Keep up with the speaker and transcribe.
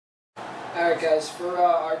Alright guys, for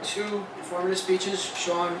our two informative speeches,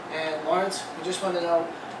 Shawn and Lawrence, we just want to know,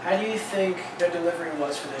 how do you think their delivery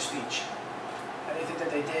was for their speech? How do you think that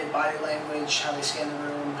they did? Body language, how they scanned the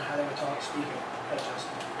room, how they were speaking? I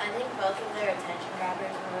think both of their attention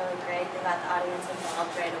grabbers were really great. They got the audience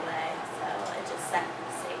involved right away, so it just set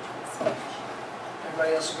the stage for the speech.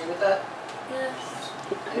 Everybody else agree with that? Yes.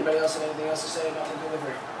 Anybody else have anything else to say about the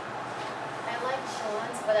delivery? I like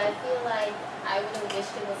Shawn's, but I feel like I would have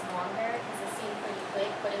wished it was longer because it seemed pretty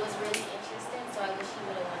quick, but it was really interesting, so I wish he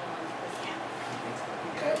would have went on for the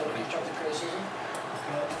Okay, a little constructive criticism.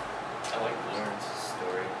 I like Lawrence's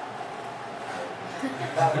story.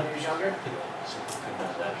 About when he was younger?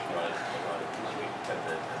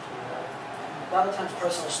 A lot of times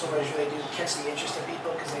personal stories really do catch the interest of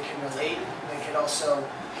people because they can relate. They can also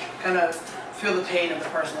kind of feel the pain of the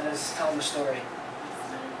person that is telling the story.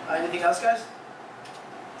 Anything else, guys?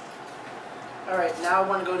 Alright, now I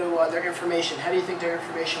want to go to their information. How do you think their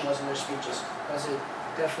information was in their speeches? Was it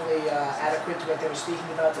definitely adequate to what they were speaking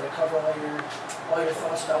about? Did it cover all your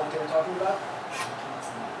thoughts about what they were talking about?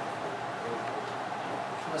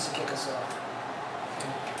 Who wants to kick us off?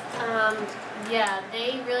 Yeah,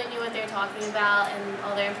 they really knew what they were talking about, and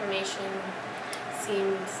all their information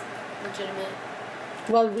seemed legitimate.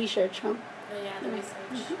 Well researched, huh? But yeah, the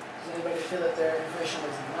research. Does anybody feel that their information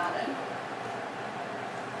was not adequate?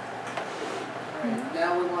 Alright,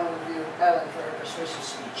 now we want to review Ellen for her persuasive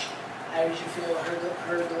speech. How did you feel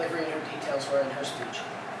her delivery and her details were in her speech?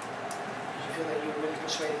 Did you feel that you were really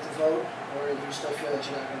persuaded to vote, or do you still feel that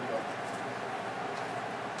you're not going to vote?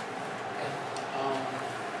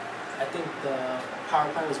 I think the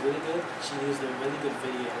PowerPoint was really good. She used a really good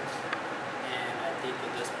video, and I think it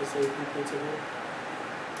just persuaded people to vote.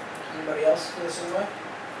 Anybody else feel the same way?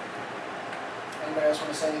 Anybody else want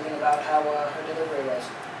to say anything about how her delivery was?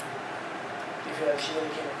 Do you feel like she really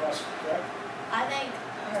came across correct? I think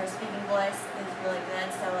her speaking voice is really good,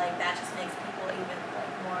 so like that just makes people even like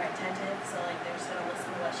more attentive. So like they're just gonna listen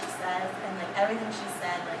to what she says, and like everything she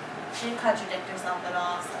said, like she didn't contradict herself at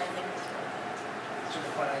all. So I think it's really good. That's a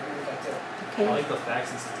good point. I agree with that too. Okay. I like the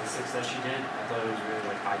facts and statistics that she did. I thought it was really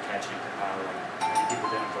like eye-catching for how like people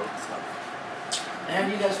didn't vote and stuff. And how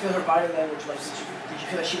do you guys feel her body language? Like, did you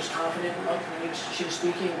feel like she was confident when she was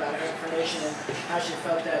speaking about her information and how she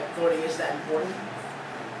felt that voting is that important?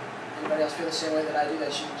 Anybody else feel the same way that I do?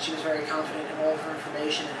 That she was very confident in all of her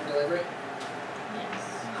information and her delivery? Yes.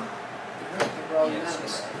 I think we're all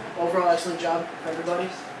unanimous. Overall, excellent job for everybody.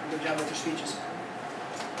 Good job with your speeches.